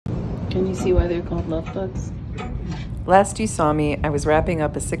Can you see why they're called love bugs? Last you saw me, I was wrapping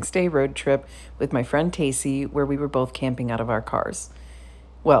up a 6-day road trip with my friend Tacey, where we were both camping out of our cars.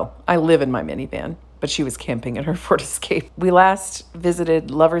 Well, I live in my minivan, but she was camping in her Ford Escape. We last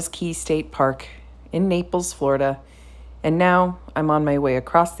visited Lover's Key State Park in Naples, Florida, and now I'm on my way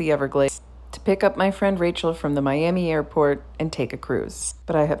across the Everglades to pick up my friend Rachel from the Miami airport and take a cruise.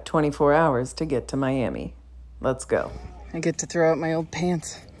 But I have 24 hours to get to Miami. Let's go. I get to throw out my old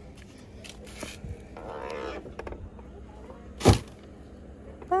pants.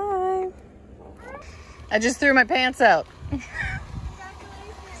 Bye. I just threw my pants out.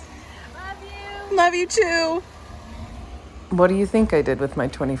 Love you too. What do you think I did with my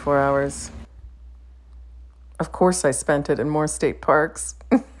 24 hours? Of course I spent it in more state parks.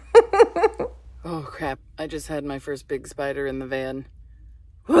 Oh crap, I just had my first big spider in the van.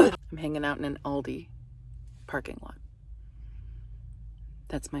 I'm hanging out in an Aldi parking lot.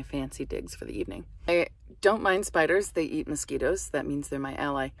 That's my fancy digs for the evening. I don't mind spiders. They eat mosquitoes. That means they're my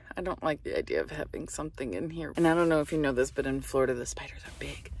ally. I don't like the idea of having something in here. And I don't know if you know this, but in Florida, the spiders are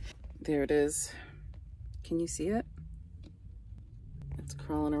big. There it is. Can you see it? It's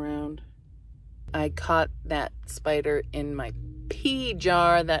crawling around. I caught that spider in my pea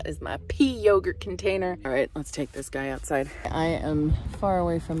jar. That is my pea yogurt container. All right, let's take this guy outside. I am far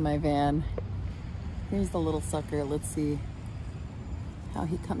away from my van. Here's the little sucker. Let's see how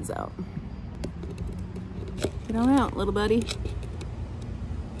he comes out. Get on out, little buddy.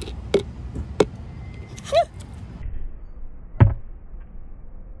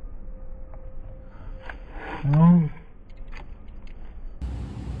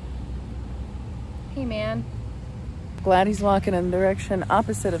 Hey, man. Glad he's walking in the direction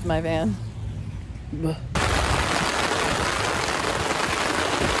opposite of my van.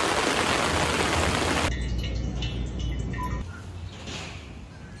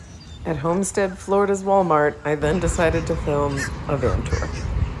 At Homestead, Florida's Walmart, I then decided to film a van tour.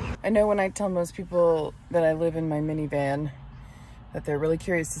 I know when I tell most people that I live in my minivan that they're really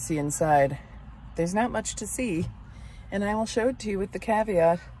curious to see inside. There's not much to see, and I will show it to you with the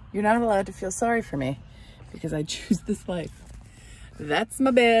caveat, you're not allowed to feel sorry for me because I choose this life. That's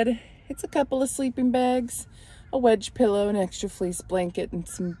my bed. It's a couple of sleeping bags, a wedge pillow, an extra fleece blanket, and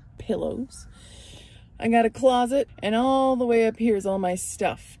some pillows. I got a closet, and all the way up here is all my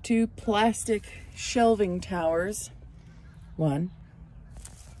stuff. 2 plastic shelving towers. 1,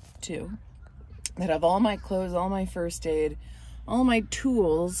 2, that have all my clothes, all my first aid, all my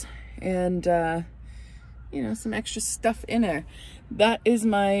tools, and you know, some extra stuff in there. That is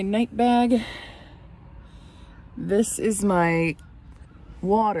my night bag. This is my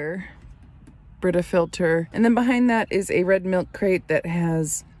water, Brita filter. And then behind that is a red milk crate that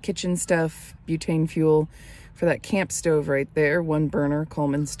has kitchen stuff, butane fuel for that camp stove right there, 1 burner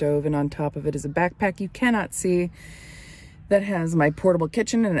Coleman stove, and on top of it is a backpack you cannot see that has my portable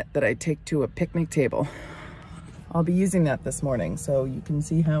kitchen in it that I take to a picnic table. I'll be using that this morning so you can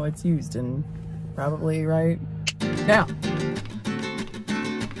see how it's used, and probably right now.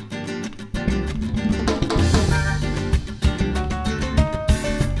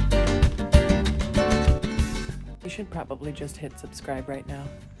 You should probably just hit subscribe right now.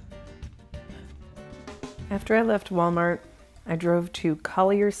 After I left Walmart, I drove to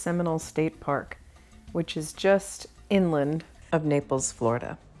Collier Seminole State Park, which is just inland of Naples,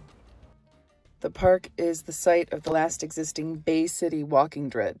 Florida. The park is the site of the last existing Bay City walking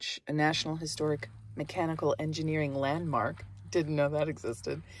dredge, a National Historic Mechanical Engineering landmark. Didn't know that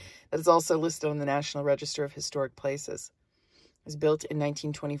existed. That is also listed on the National Register of Historic Places. It was built in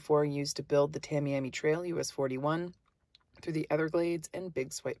 1924, used to build the Tamiami Trail, US 41, through the Everglades and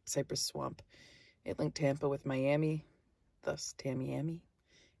Big Cypress Swamp. It linked Tampa with Miami, thus Tamiami,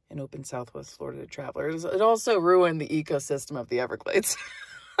 and opened Southwest Florida to travelers. It also ruined the ecosystem of the Everglades.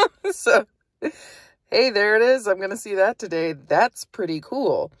 So, hey, there it is. I'm going to see that today. That's pretty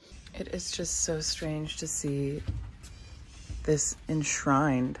cool. It is just so strange to see this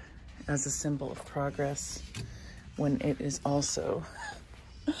enshrined as a symbol of progress when it is also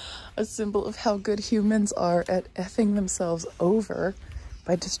a symbol of how good humans are at effing themselves over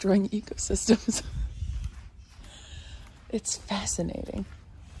by destroying ecosystems. It's fascinating.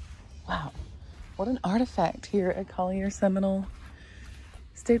 Wow. What an artifact here at Collier Seminole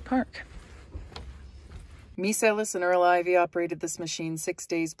State Park. Misalis and Earl Ivy operated this machine 6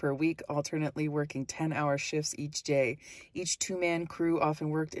 days per week, alternately working 10-hour shifts each day. Each 2-man crew often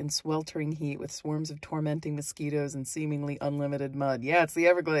worked in sweltering heat with swarms of tormenting mosquitoes and seemingly unlimited mud. Yeah, it's the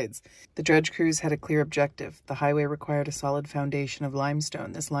Everglades. The dredge crews had a clear objective. The highway required a solid foundation of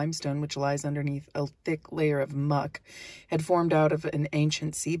limestone. This limestone, which lies underneath a thick layer of muck, had formed out of an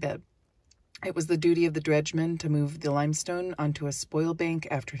ancient seabed. It was the duty of the dredgemen to move the limestone onto a spoil bank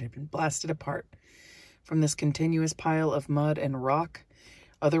after it had been blasted apart. From this continuous pile of mud and rock,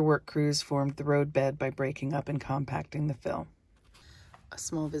 other work crews formed the roadbed by breaking up and compacting the fill. A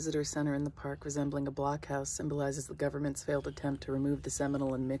small visitor center in the park resembling a blockhouse symbolizes the government's failed attempt to remove the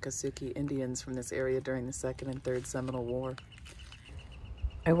Seminole and Miccosukee Indians from this area during the Second and Third Seminole War.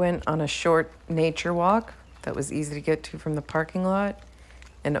 I went on a short nature walk that was easy to get to from the parking lot,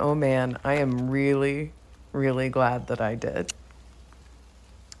 and oh man, I am really, really glad that I did.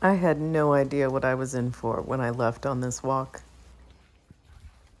 I had no idea what I was in for when I left on this walk.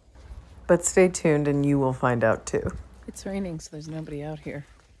 But stay tuned and you will find out too. It's raining, so there's nobody out here.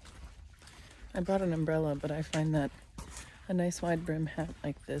 I brought an umbrella, but I find that a nice wide brim hat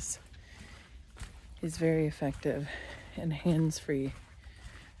like this is very effective and hands-free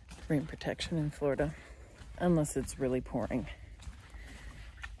rain protection in Florida, unless it's really pouring,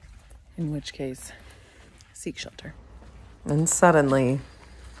 in which case, seek shelter. And suddenly,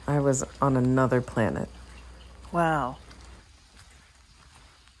 I was on another planet. Wow.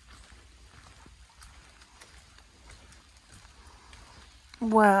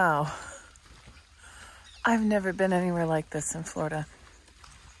 Wow. I've never been anywhere like this in Florida.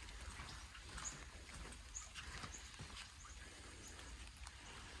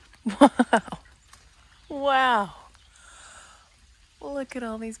 Wow. Wow. Look at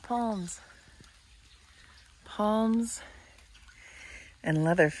all these palms. Palms and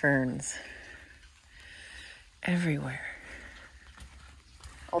leather ferns everywhere.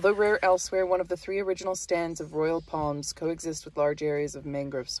 Although rare elsewhere, one of the 3 original stands of royal palms coexist with large areas of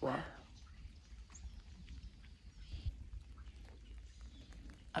mangrove swamp.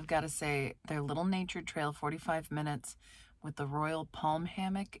 I've got to say, their little nature trail, 45 minutes, with the royal palm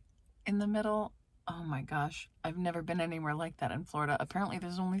hammock in the middle. Oh my gosh, I've never been anywhere like that in Florida. Apparently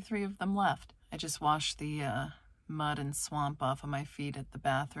there's only 3 of them left. I just washed the mud and swamp off of my feet at the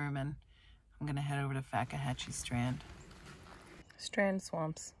bathroom, and I'm gonna head over to Fakahatchee Strand. Strand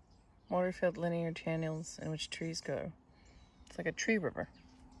swamps, water-filled linear channels in which trees grow. It's like a tree river.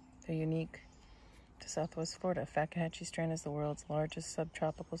 They're unique to Southwest Florida. Fakahatchee Strand is the world's largest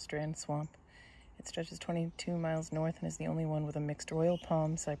subtropical strand swamp. It stretches 22 miles north and is the only one with a mixed royal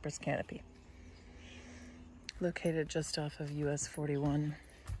palm cypress canopy. Located just off of US 41,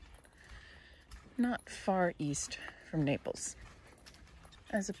 not far east from Naples.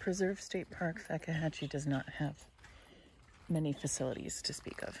 As a preserved state park, Fakahatchee does not have many facilities to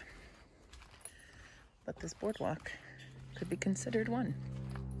speak of. But this boardwalk could be considered one.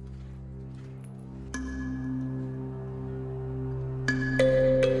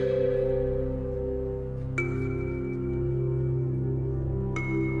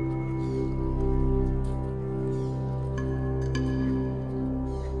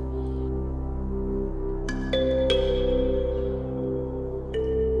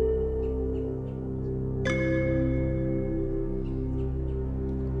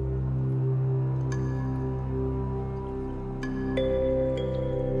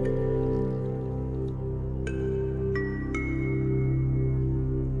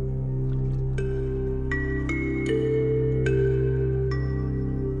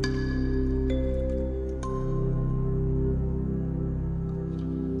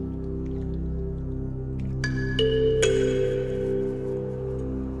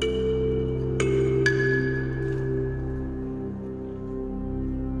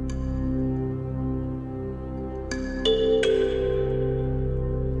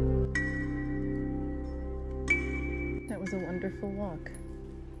 A wonderful walk.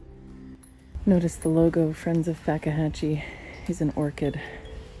 Notice the logo, Friends of Fakahatchee, is an orchid.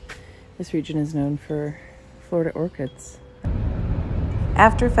 This region is known for Florida orchids.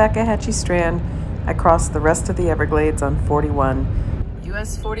 After Fakahatchee Strand, I crossed the rest of the Everglades on 41.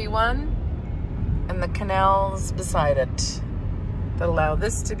 US 41 and the canals beside it that allow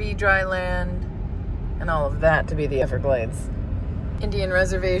this to be dry land and all of that to be the Everglades. Indian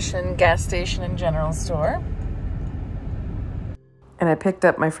reservation, gas station, and general store. And I picked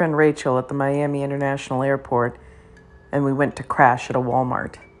up my friend Rachel at the Miami International Airport, and we went to crash at a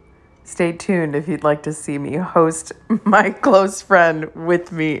Walmart. Stay tuned if you'd like to see me host my close friend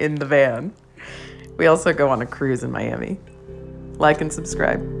with me in the van. We also go on a cruise in Miami. Like and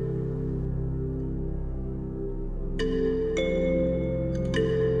subscribe.